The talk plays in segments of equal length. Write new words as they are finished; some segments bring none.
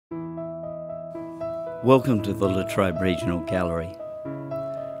Welcome to the Latrobe Regional Gallery.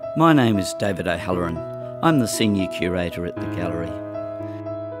 My name is David O'Halloran. I'm the Senior Curator at the Gallery.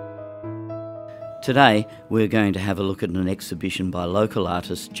 Today we're going to have a look at an exhibition by local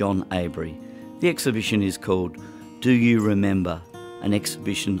artist John Abery. The exhibition is called Do You Remember? An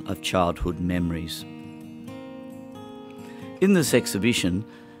exhibition of childhood memories. In this exhibition,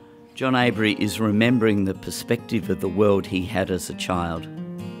 John Abery is remembering the perspective of the world he had as a child.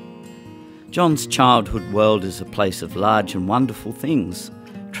 John's childhood world is a place of large and wonderful things: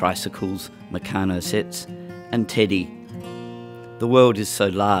 tricycles, Meccano sets, and Teddy. The world is so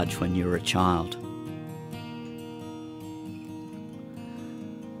large when you're a child.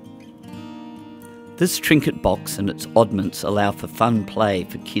 This trinket box and its oddments allow for fun play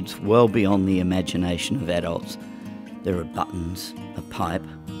for kids well beyond the imagination of adults. There are buttons, a pipe,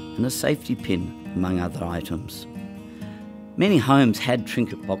 and a safety pin, among other items. Many homes had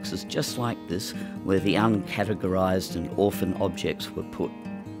trinket boxes just like this, where the uncategorised and orphan objects were put.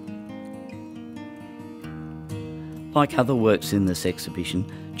 Like other works in this exhibition,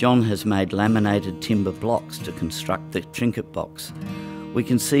 John has made laminated timber blocks to construct the trinket box. We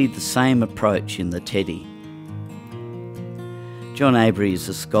can see the same approach in the Teddy. John Abery is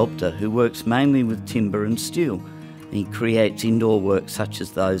a sculptor who works mainly with timber and steel. He creates indoor works such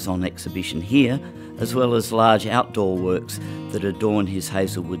as those on exhibition here, as well as large outdoor works that adorn his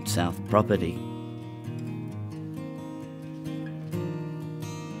Hazelwood South property.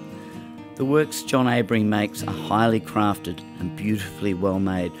 The works John Abery makes are highly crafted and beautifully well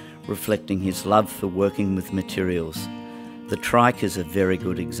made, reflecting his love for working with materials. The trike is a very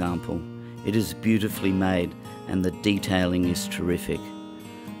good example. It is beautifully made and the detailing is terrific.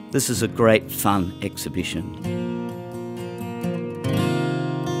 This is a great fun exhibition.